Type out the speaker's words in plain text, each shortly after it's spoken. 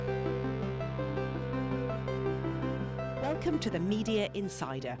Welcome to the Media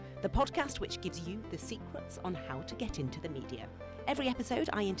Insider, the podcast which gives you the secrets on how to get into the media. Every episode,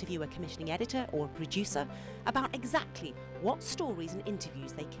 I interview a commissioning editor or a producer about exactly what stories and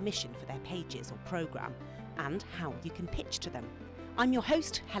interviews they commission for their pages or programme, and how you can pitch to them. I'm your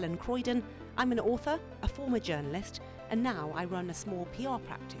host, Helen Croydon. I'm an author, a former journalist, and now I run a small PR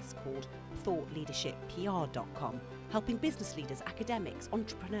practice called ThoughtLeadershipPR.com, helping business leaders, academics,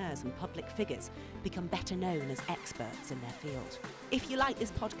 entrepreneurs and public figures become better known as experts in their field. If you like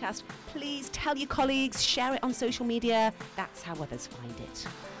this podcast, please tell your colleagues, share it on social media. That's how others find it.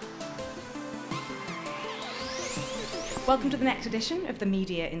 Welcome to the next edition of the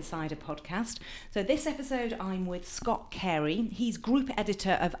Media Insider podcast. So this episode I'm with Scott Carey. He's group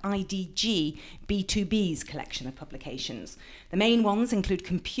editor of IDG, B2B's collection of publications. The main ones include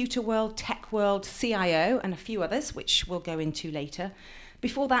ComputerWorld, TechWorld, CIO and a few others, which we'll go into later.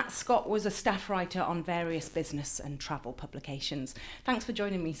 Before that, Scott was a staff writer on various business and travel publications. Thanks for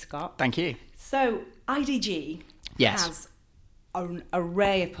joining me, Scott. Thank you. So IDG has an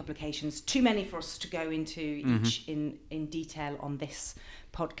array of publications, too many for us to go into each in detail on this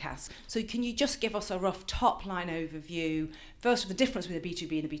podcast. So can you just give us a rough top line overview, first of the difference with the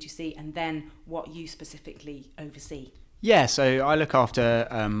B2B and the B2C, and then what you specifically oversee? Yeah, so I look after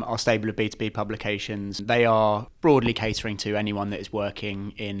our stable of B2B publications. They are broadly catering to anyone that is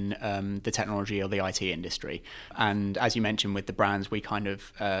working in the technology or the IT industry. And as you mentioned with the brands, we kind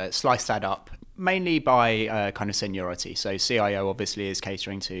of slice that up mainly by kind of seniority. So CIO obviously is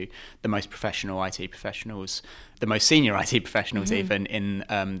catering to the most professional IT professionals, the most senior IT professionals even in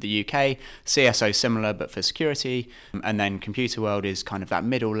the UK. CSO similar, but for security. And then ComputerWorld is kind of that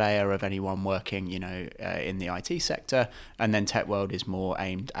middle layer of anyone working, in the IT sector. And then TechWorld is more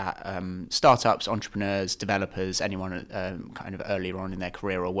aimed at startups, entrepreneurs, developers, anyone kind of earlier on in their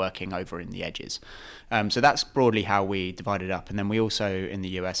career or working over in the edges. So that's broadly how we divide it up. And then we also in the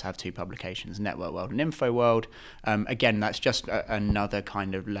US have two publications, Network World and InfoWorld. Again, that's just another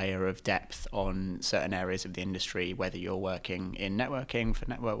kind of layer of depth on certain areas of the industry, whether you're working in networking for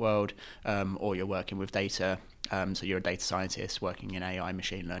Network World or you're working with data. So you're a data scientist working in AI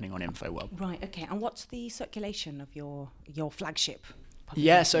machine learning on InfoWorld. Right, okay. And what's the circulation of your flagship?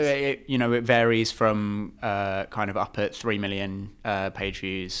 Yeah, so it varies from kind of up at 3 million page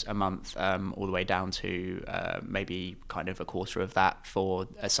views a month all the way down to maybe kind of a quarter of that for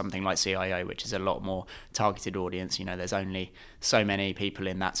something like CIO, which is a lot more targeted audience. There's only so many people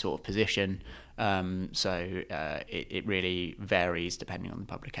in that sort of position. So it really varies depending on the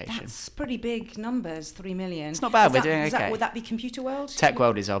publication. That's pretty big numbers, 3 million. It's not bad, we're doing okay. Would that be ComputerWorld?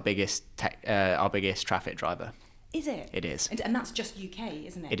 TechWorld is our biggest traffic driver. Is it? It is. And that's just UK,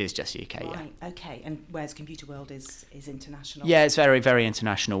 isn't it? It is just UK, right, yeah. Okay. And whereas ComputerWorld is international? Yeah, it's very, very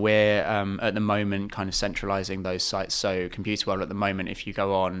international. We're at the moment kind of centralising those sites. So ComputerWorld at the moment, if you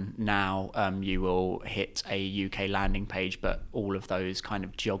go on now, you will hit a UK landing page, but all of those kind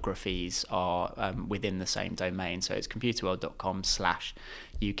of geographies are within the same domain. So it's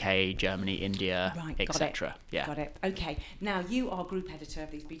computerworld.com/UK, Germany, India, right, etc. Yeah. Got it. Okay. Now, you are group editor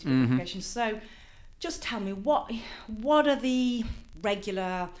of these B2B publications. So just tell me, what are the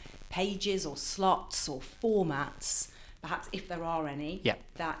regular pages or slots or formats, perhaps if there are any,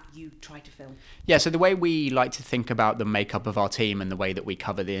 that you try to fill? Yeah, so the way we like to think about the makeup of our team and the way that we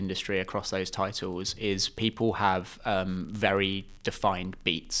cover the industry across those titles is people have very defined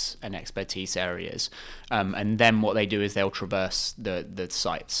beats and expertise areas. And then what they do is they'll traverse the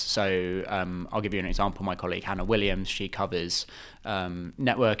sites. So I'll give you an example. My colleague Hannah Williams, she covers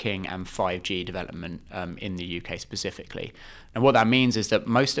networking and 5G development in the UK specifically. And what that means is that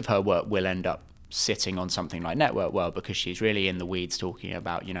most of her work will end up sitting on something like Network World because she's really in the weeds talking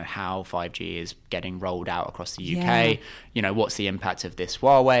about, how 5G is getting rolled out across the UK. What's the impact of this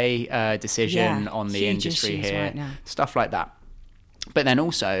Huawei decision on the industry here, right now. Stuff like that. But then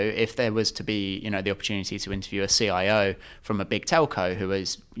also, if there was to be, the opportunity to interview a CIO from a big telco who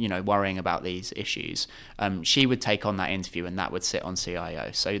is, worrying about these issues, she would take on that interview and that would sit on CIO.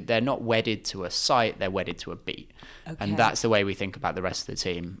 So they're not wedded to a site, they're wedded to a beat. Okay. And that's the way we think about the rest of the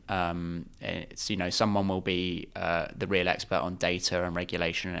team. It's, someone will be the real expert on data and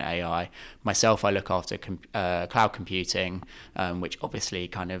regulation and AI. Myself, I look after cloud computing, which obviously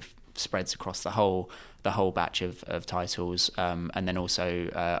kind of spreads across the whole batch of titles, and then also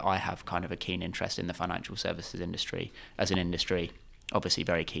I have kind of a keen interest in the financial services industry as an industry, obviously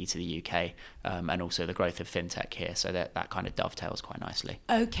very key to the UK, and also the growth of fintech here, so that kind of dovetails quite nicely.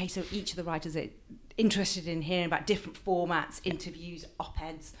 Okay, so each of the writers are interested in hearing about different formats, interviews,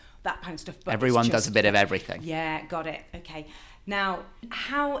 op-eds. that kind of stuff. But everyone does a bit of everything. Yeah, got it. Okay. Now,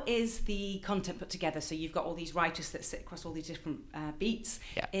 how is the content put together? So you've got all these writers that sit across all these different beats.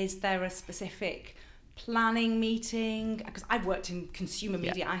 Yeah. Is there a specific planning meeting? Because I've worked in consumer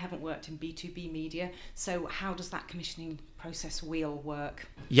media, I haven't worked in B2B media. So how does that commissioning process wheel work?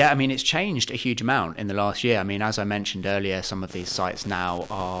 Yeah, I mean, it's changed a huge amount in the last year. I mean, as I mentioned earlier, some of these sites now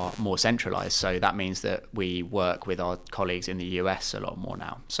are more centralized. So that means that we work with our colleagues in the US a lot more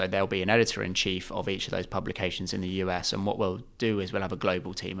now. So there'll be an editor-in-chief of each of those publications in the US. And what we'll do is we'll have a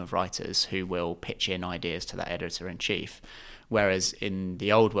global team of writers who will pitch in ideas to that editor-in-chief. Whereas in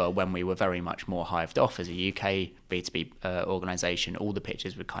the old world, when we were very much more hived off as a UK B2B organisation, all the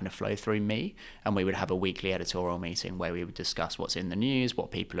pitches would kind of flow through me, and we would have a weekly editorial meeting where we would discuss what's in the news,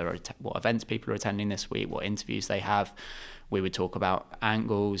 what events people are attending this week, what interviews they have. We would talk about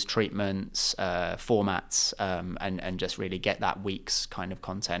angles, treatments, formats, and just really get that week's kind of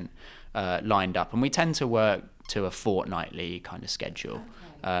content lined up. And we tend to work to a fortnightly kind of schedule.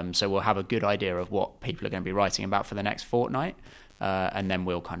 Okay. So we'll have a good idea of what people are going to be writing about for the next fortnight, and then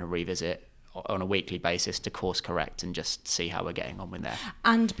we'll kind of revisit on a weekly basis to course correct and just see how we're getting on with that.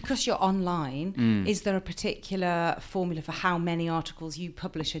 And because you're online, is there a particular formula for how many articles you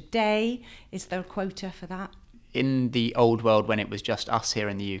publish a day? Is there a quota for that? In the old world, when it was just us here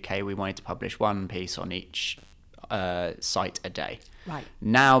in the UK, we wanted to publish one piece on each site a day. Right.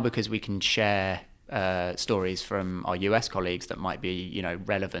 Now, because we can share stories from our US colleagues that might be,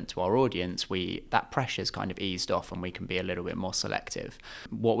 relevant to our audience, that pressure's kind of eased off and we can be a little bit more selective.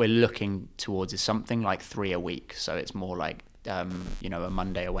 What we're looking towards is something like 3 a week. So it's more like, a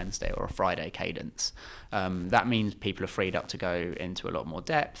Monday, a Wednesday or a Friday cadence. That means people are freed up to go into a lot more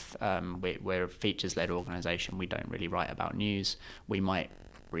depth. We're a features-led organisation. We don't really write about news. We might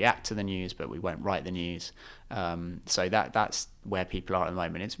react to the news, but we won't write the news. So that's where people are at the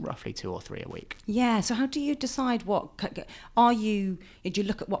moment. It's roughly 2 or 3 a week. Yeah. So how do you decide do you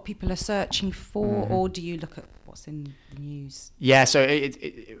look at what people are searching for, or do you look at what's in the news? Yeah. So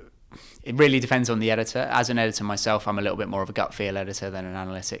it really depends on the editor. As an editor myself, I'm a little bit more of a gut feel editor than an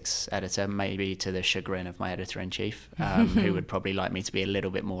analytics editor, maybe to the chagrin of my editor-in-chief, who would probably like me to be a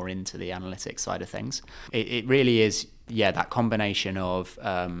little bit more into the analytics side of things. It really is, that combination of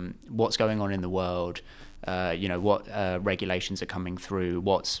what's going on in the world, what regulations are coming through,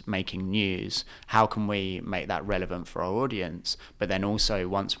 what's making news, how can we make that relevant for our audience, but then also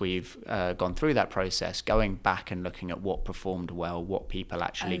once we've gone through that process, going back and looking at what performed well, what people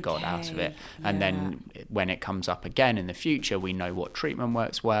actually got out of it, and then when it comes up again in the future, we know what treatment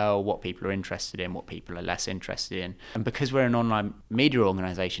works well, what people are interested in, what people are less interested in. And because we're an online media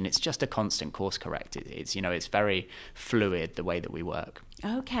organisation, it's just a constant course correct. It's very fluid the way that we work.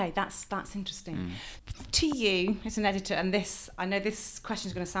 Okay, that's interesting. To you as an editor, and I know this question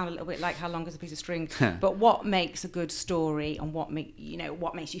is going to sound a little bit like how long is a piece of string, but what makes a good story, and what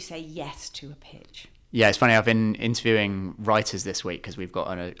makes you say yes to a pitch? Yeah, it's funny. I've been interviewing writers this week because we've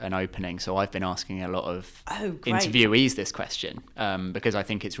got an opening. So I've been asking a lot of interviewees this question because I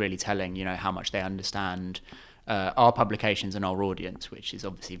think it's really telling, how much they understand our publications and our audience, which is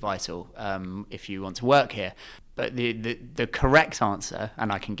obviously vital if you want to work here. But the correct answer,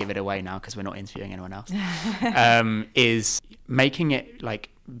 and I can give it away now because we're not interviewing anyone else, is making it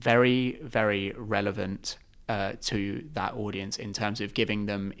very, very relevant to that audience in terms of giving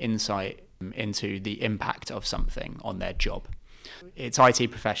them insight into the impact of something on their job. It's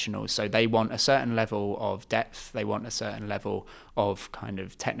IT professionals, so they want a certain level of depth, they want a certain level of kind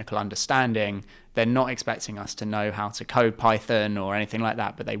of technical understanding. They're not expecting us to know how to code Python or anything like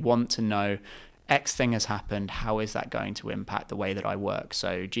that, but they want to know X thing has happened, how is that going to impact the way that I work?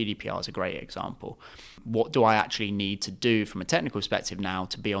 So GDPR is a great example. What do I actually need to do from a technical perspective now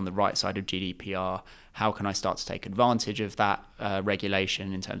to be on the right side of GDPR? How can I start to take advantage of that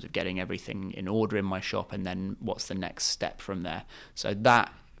regulation in terms of getting everything in order in my shop? And then what's the next step from there? So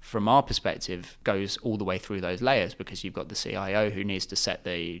that, from our perspective, goes all the way through those layers, because you've got the CIO who needs to set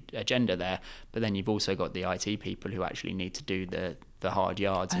the agenda there, but then you've also got the IT people who actually need to do the hard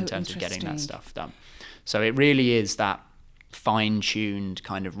yards in terms of getting that stuff done. So it really is that fine-tuned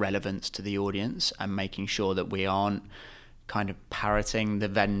kind of relevance to the audience and making sure that we aren't kind of parroting the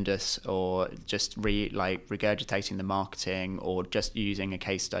vendors or just regurgitating the marketing or just using a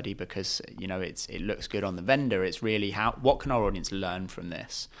case study because it looks good on the vendor. It's really what can our audience learn from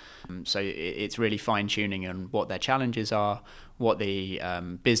this? So it's really fine-tuning on what their challenges are, what the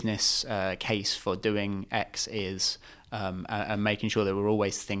business case for doing X is, and making sure that we're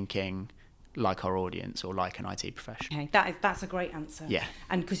always thinking like our audience or like an IT professional. Okay, that's a great answer. Yeah.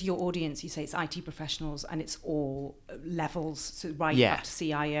 And because your audience, you say it's IT professionals and it's all levels, so up to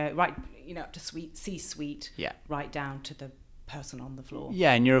CIO, up to C-suite, right down to the person on the floor.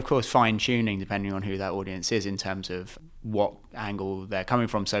 Yeah, and you're of course fine-tuning depending on who that audience is in terms of what angle they're coming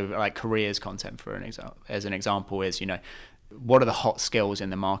from. So like careers content as an example is, what are the hot skills in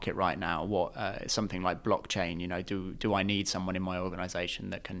the market right now? What something like blockchain, do I need someone in my organization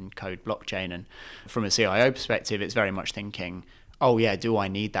that can code blockchain? And from a CIO perspective, it's very much thinking, oh yeah, do I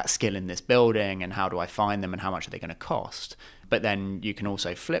need that skill in this building, and how do I find them, and how much are they going to cost? But then you can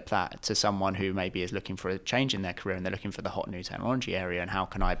also flip that to someone who maybe is looking for a change in their career and they're looking for the hot new technology area, and how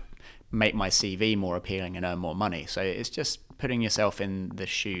can I make my CV more appealing and earn more money? So it's just putting yourself in the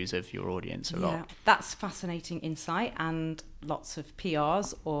shoes of your audience a lot. That's fascinating insight, and lots of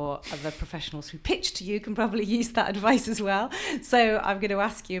PRs or other professionals who pitch to you can probably use that advice as well. So I'm going to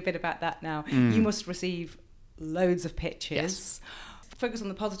ask you a bit about that now. You must receive loads of pitches. Yes. Focus on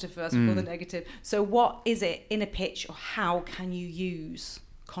the positive first before the negative. So what is it in a pitch, or how can you use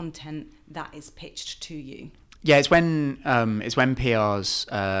content that is pitched to you? Yeah, it's when PRs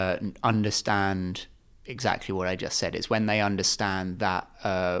understand exactly what I just said. It's when they understand that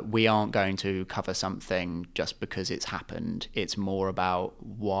we aren't going to cover something just because it's happened. It's more about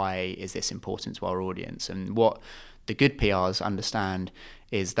why is this important to our audience. And what the good PRs understand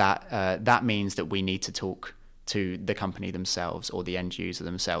is that that means that we need to talk to the company themselves or the end user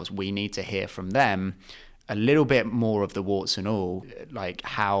themselves. We need to hear from them a little bit more of the warts and all, like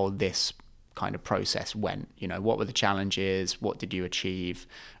how this kind of process went. What were the challenges? What did you achieve?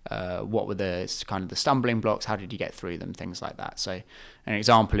 What were the kind of the stumbling blocks? How did you get through them? Things like that. So an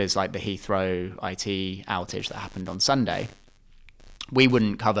example is like the Heathrow IT outage that happened on Sunday. We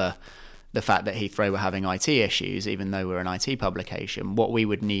wouldn't cover the fact that Heathrow were having IT issues, even though we're an IT publication. What we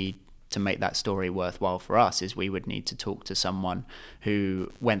would need to make that story worthwhile for us is we would need to talk to someone who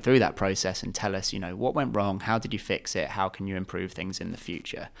went through that process and tell us, what went wrong, how did you fix it, how can you improve things in the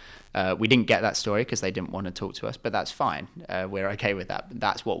future. We didn't get that story because they didn't want to talk to us, but that's fine. We're okay with that.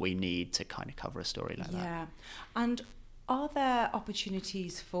 That's what we need to kind of cover a story like that. Yeah. And are there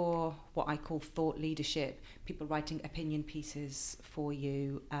opportunities for what I call thought leadership, people writing opinion pieces for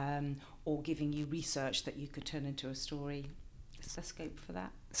you, or giving you research that you could turn into a story? Is there scope for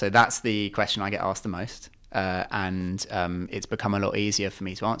that? So that's the question I get asked the most, and it's become a lot easier for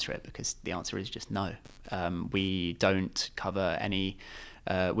me to answer it because the answer is just no. We don't cover any,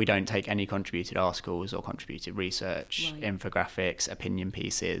 we don't take any contributed articles or contributed research, infographics, opinion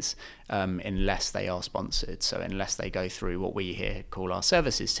pieces, unless they are sponsored. So unless they go through what we here call our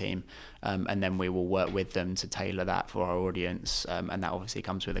services team, and then we will work with them to tailor that for our audience, and that obviously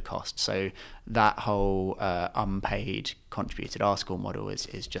comes with a cost. So that whole unpaid contributed article model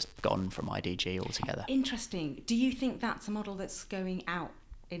is just gone from IDG altogether. Interesting. Do you think that's a model that's going out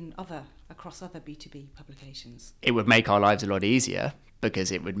across other B2B publications? It would make our lives a lot easier,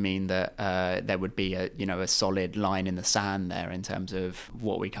 because it would mean that there would be a solid line in the sand there in terms of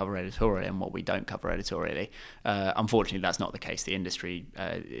what we cover editorially and what we don't cover editorially. Unfortunately, that's not the case. The industry,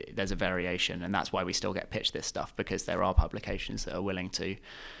 there's a variation, and that's why we still get pitched this stuff, because there are publications that are willing to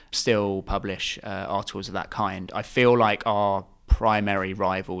still publish articles of that kind. I feel like our primary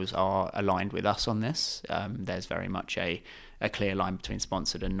rivals are aligned with us on this. There's very much a clear line between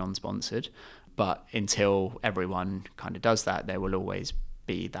sponsored and non-sponsored. But until everyone kind of does that, there will always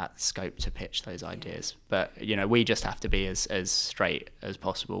be that scope to pitch those ideas. But, we just have to be as straight as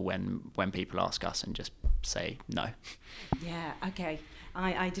possible when people ask us, and just say no. Yeah, okay.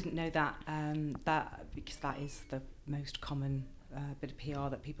 I didn't know that, because that is the most common bit of PR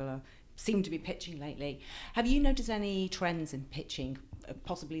that people seem to be pitching lately. Have you noticed any trends in pitching,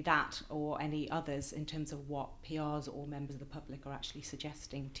 possibly that or any others, in terms of what PRs or members of the public are actually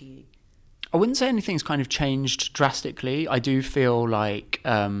suggesting to you? I wouldn't say anything's kind of changed drastically. I do feel like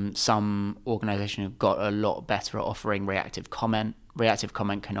some organisations have got a lot better at offering reactive comment. Reactive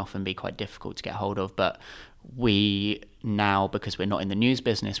comment can often be quite difficult to get hold of, but we now, because we're not in the news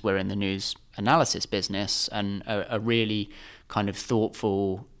business, we're in the news analysis business, and a really kind of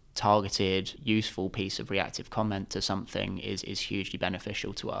thoughtful, targeted, useful piece of reactive comment to something is hugely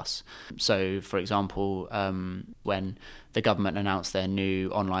beneficial to us. So, for example, when the government announced their new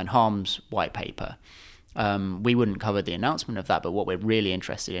online harms white paper, we wouldn't cover the announcement of that, but what we're really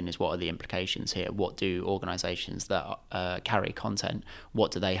interested in is what are the implications here? What do organisations that carry content,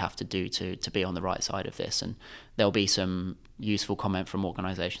 what do they have to do to be on the right side of this? And there'll be some useful comment from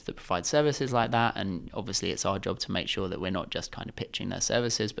organizations that provide services like that. And obviously it's our job to make sure that we're not just kind of pitching their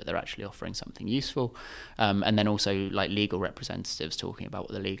services, but they're actually offering something useful. And then also like legal representatives talking about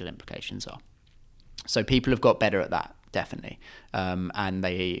what the legal implications are. So people have got better at that, definitely. And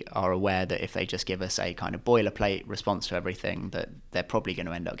they are aware that if they just give us a kind of boilerplate response to everything, that they're probably going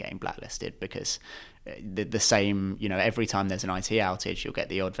to end up getting blacklisted, because the same, every time there's an IT outage, you'll get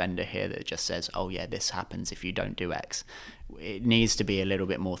the odd vendor here that just says, oh yeah, this happens if you don't do X. It needs to be a little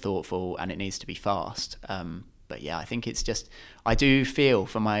bit more thoughtful, and it needs to be fast. But yeah, I think it's just, I do feel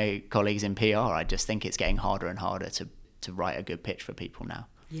for my colleagues in PR, I just think it's getting harder and harder to write a good pitch for people now.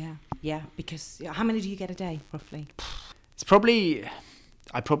 Yeah, because how many do you get a day, roughly?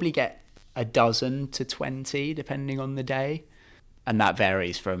 I probably get a dozen to 20, depending on the day. And that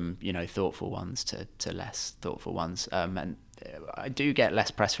varies from, thoughtful ones to less thoughtful ones. And I do get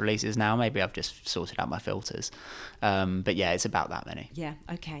less press releases now. Maybe I've just sorted out my filters. But yeah, it's about that many. Yeah,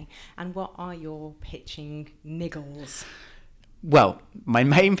 okay. And what are your pitching niggles? Well, my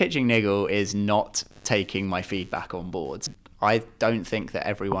main pitching niggle is not taking my feedback on board. I don't think that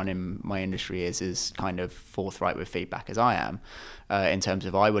everyone in my industry is as kind of forthright with feedback as I am, in terms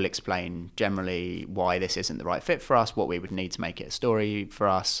of I will explain generally why this isn't the right fit for us, what we would need to make it a story for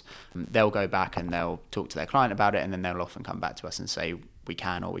us. They'll go back and they'll talk to their client about it, and then they'll often come back to us and say, we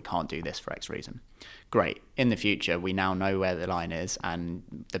can or we can't do this for X reason. Great. In the future, we now know where the line is, and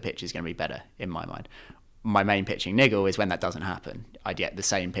the pitch is going to be better in my mind. My main pitching niggle is when that doesn't happen. I get the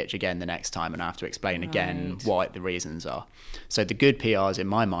same pitch again the next time, and I have to explain again what the reasons are. So the good PRs in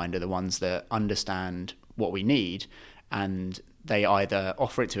my mind are the ones that understand what we need, and they either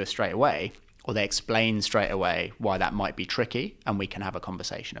offer it to us straight away, or they explain straight away why that might be tricky, and we can have a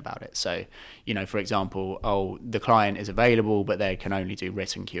conversation about it. So, for example, the client is available, but they can only do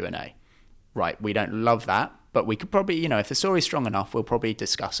written Q&A. Right, we don't love that, but we could probably, if the story's strong enough, we'll probably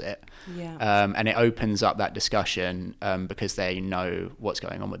discuss it. Yeah. And it opens up that discussion because they know what's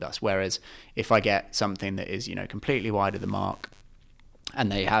going on with us. Whereas if I get something that is, completely wide of the mark,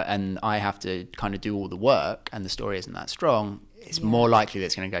 and I have to kind of do all the work, and the story isn't that strong, it's more likely that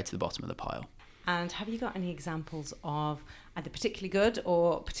it's going to go to the bottom of the pile. And have you got any examples of either particularly good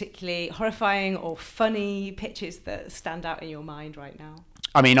or particularly horrifying or funny pitches that stand out in your mind right now?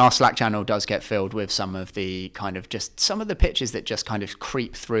 I mean, our Slack channel does get filled with some of the some of the pitches that just kind of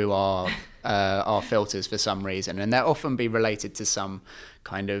creep through our filters for some reason, and they'll often be related to some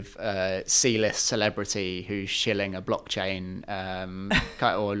kind of C-list celebrity who's shilling a blockchain,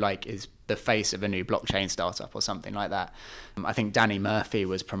 or like is the face of a new blockchain startup or something like that. I think Danny Murphy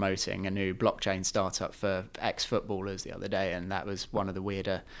was promoting a new blockchain startup for ex-footballers the other day, and that was one of the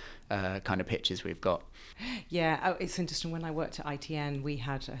weirder kind of pitches we've got. Yeah, it's interesting. When I worked at ITN, we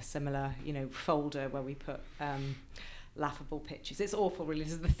had a similar, folder where we put laughable pitches. It's awful, really.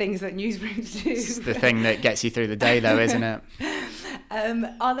 This is the things that newsrooms do. It's the thing that gets you through the day, though, isn't it?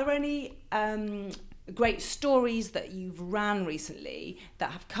 Are there any great stories that you've ran recently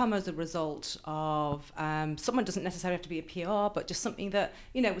that have come as a result of someone doesn't necessarily have to be a PR, but just something that,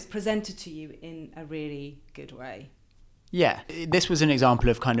 was presented to you in a really good way? Yeah, this was an example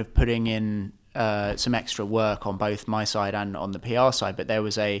of kind of putting in some extra work on both my side and on the PR side, but there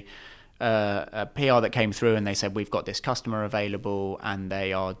was a PR that came through and they said, we've got this customer available, and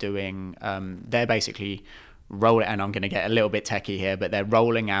they are doing, they're basically rolling, and I'm going to get a little bit techie here, but they're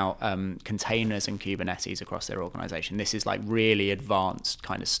rolling out containers and Kubernetes across their organization. This is like really advanced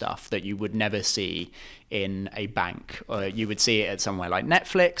kind of stuff that you would never see in a bank. You would see it at somewhere like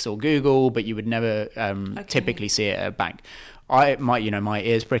Netflix or Google, but you would never typically see it at a bank. My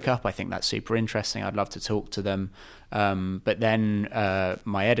ears prick up. I think that's super interesting. I'd love to talk to them. But then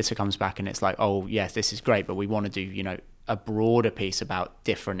my editor comes back and it's like, oh, yes, this is great, but we want to do, a broader piece about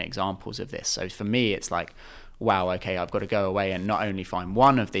different examples of this. So for me, it's like, wow, okay, I've got to go away and not only find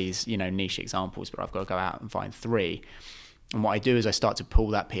one of these, niche examples, but I've got to go out and find three. And what I do is I start to pull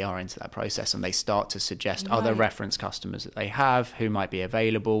that PR into that process, and they start to suggest other reference customers that they have who might be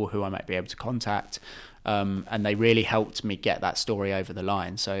available, who I might be able to contact. And they really helped me get that story over the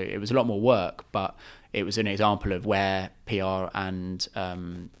line. So it was a lot more work, but it was an example of where PR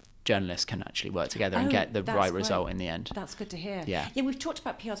and journalists can actually work together and get the right result in the end. That's good to hear. Yeah, we've talked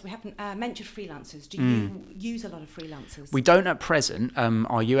about PRs. We haven't mentioned freelancers. Do you use a lot of freelancers? We don't at present.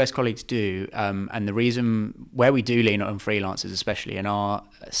 Our US colleagues do. And the reason where we do lean on freelancers, especially in our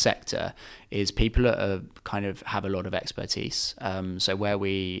sector, is people that are kind of have a lot of expertise. So where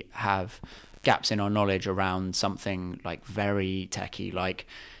we have gaps in our knowledge around something like very techie, like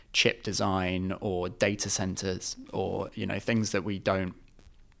chip design or data centers, or things that we don't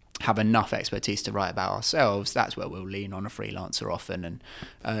have enough expertise to write about ourselves, that's where we'll lean on a freelancer often. And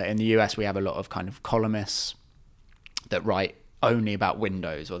in the US, we have a lot of kind of columnists that write only about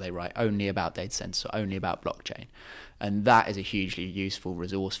Windows, or they write only about data centers, or only about blockchain. And that is a hugely useful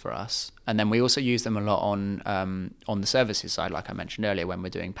resource for us. And then we also use them a lot on the services side, like I mentioned earlier, when we're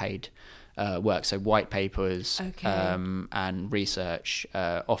doing paid work. So white papers and research,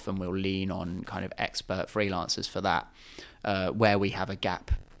 often we'll lean on kind of expert freelancers for that, where we have a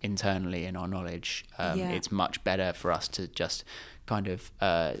gap internally in our knowledge. It's much better for us to just kind of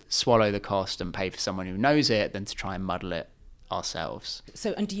swallow the cost and pay for someone who knows it than to try and muddle it ourselves.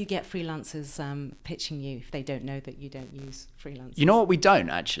 So, and do you get freelancers pitching you if they don't know that you don't use freelancers? You know what, we don't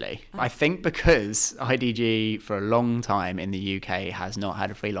actually. I think because IDG for a long time in the UK has not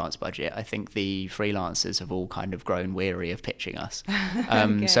had a freelance budget, I think the freelancers have all kind of grown weary of pitching us.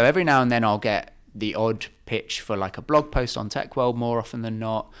 So every now and then I'll get the odd pitch for like a blog post on TechWorld more often than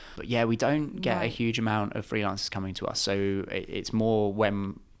not. But yeah, we don't get a huge amount of freelancers coming to us. So it's more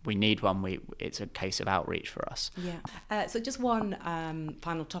when we need one, it's a case of outreach for us. Yeah. So just one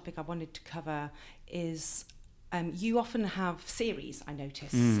final topic I wanted to cover is you often have series, I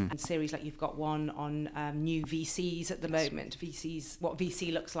notice, and series like you've got one on new VCs at the moment, what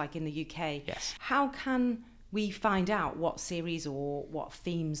VC looks like in the UK. Yes. How can we find out what series or what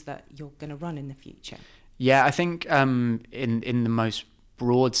themes that you're going to run in the future? Yeah, I think in the most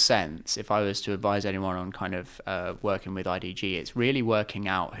broad sense, if I was to advise anyone on kind of working with IDG, it's really working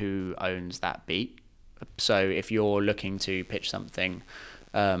out who owns that beat. So if you're looking to pitch something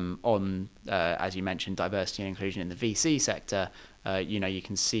on, as you mentioned, diversity and inclusion in the VC sector, you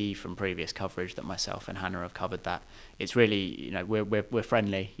can see from previous coverage that myself and Hannah have covered that. It's really, we're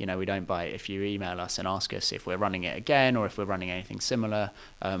friendly. We don't bite. If you email us and ask us if we're running it again or if we're running anything similar,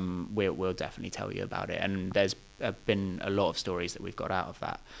 we'll definitely tell you about it. And there's been a lot of stories that we've got out of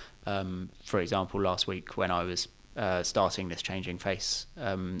that. For example, last week when I was starting this Changing Face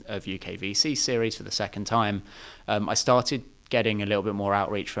of UK VC series for the second time, I started getting a little bit more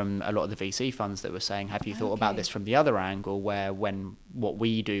outreach from a lot of the VC funds that were saying, have you thought about this from the other angle, where what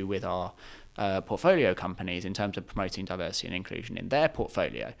we do with our portfolio companies in terms of promoting diversity and inclusion in their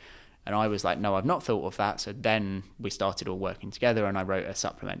portfolio? And I was like, no, I've not thought of that. So then we started all working together and I wrote a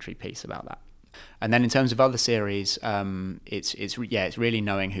supplementary piece about that. And then in terms of other series, it's really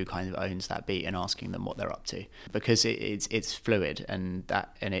knowing who kind of owns that beat and asking them what they're up to, because it's fluid and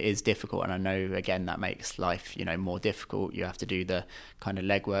it is difficult. And I know, again, that makes life more difficult. You have to do the kind of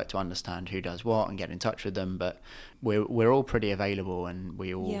legwork to understand who does what and get in touch with them. But we're all pretty available and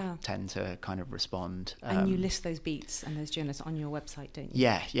we all tend to kind of respond. And you list those beats and those journalists on your website, don't you?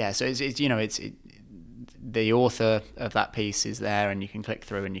 Yeah. So it's the author of that piece is there and you can click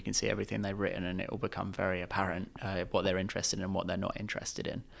through and you can see everything they've written, and it will become very apparent what they're interested in and what they're not interested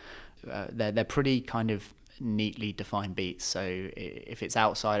in. They're pretty kind of neatly defined beats, so if it's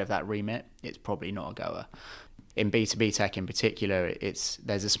outside of that remit, it's probably not a goer. In B2B tech in particular,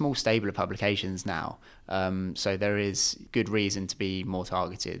 there's a small stable of publications now, so there is good reason to be more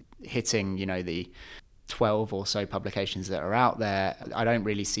targeted. Hitting the 12 or so publications that are out there, I don't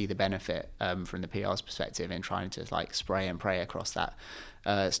really see the benefit from the PR's perspective in trying to like spray and pray across that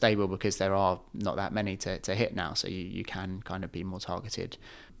stable, because there are not that many to hit now, so you can kind of be more targeted.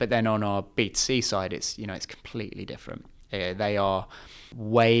 But then on our B2C side, it's completely different. They are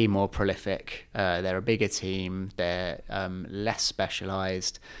way more prolific, they're a bigger team, they're less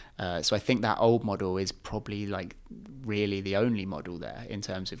specialized, so I think that old model is probably like really the only model there in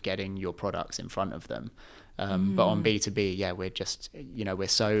terms of getting your products in front of them. But on B2B, we're just, we're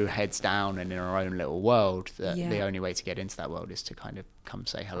so heads down and in our own little world that the only way to get into that world is to kind of come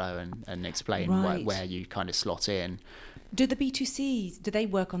say hello and explain where you kind of slot in. Do the B2Cs, do they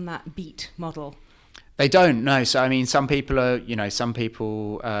work on that beat model? They don't, no. So, I mean, some people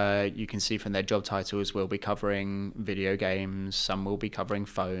you can see from their job titles will be covering video games, some will be covering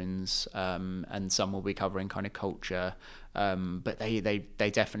phones, and some will be covering kind of culture. But they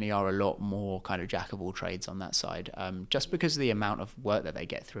definitely are a lot more kind of jack of all trades on that side, just because of the amount of work that they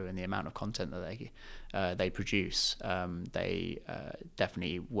get through and the amount of content that they produce. They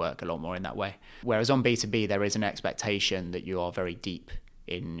definitely work a lot more in that way. Whereas on B2B, there is an expectation that you are very deep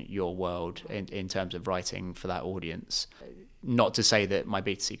in your world in terms of writing for that audience. Not to say that my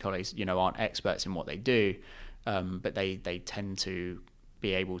B2C colleagues, aren't experts in what they do, but they tend to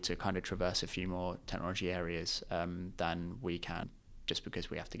be able to kind of traverse a few more technology areas than we can, just because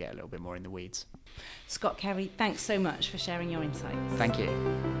we have to get a little bit more in the weeds. Scott Carey, thanks so much for sharing your insights. Thank you.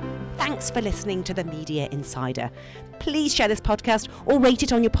 Thanks for listening to the Media Insider. Please share this podcast or rate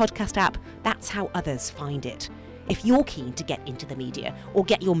it on your podcast app. That's how others find it. If you're keen to get into the media or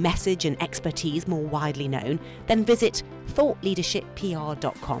get your message and expertise more widely known, then visit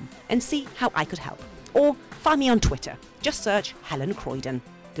thoughtleadershippr.com and see how I could help. Or find me on Twitter. Just search Helen Croydon.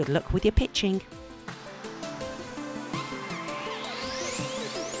 Good luck with your pitching.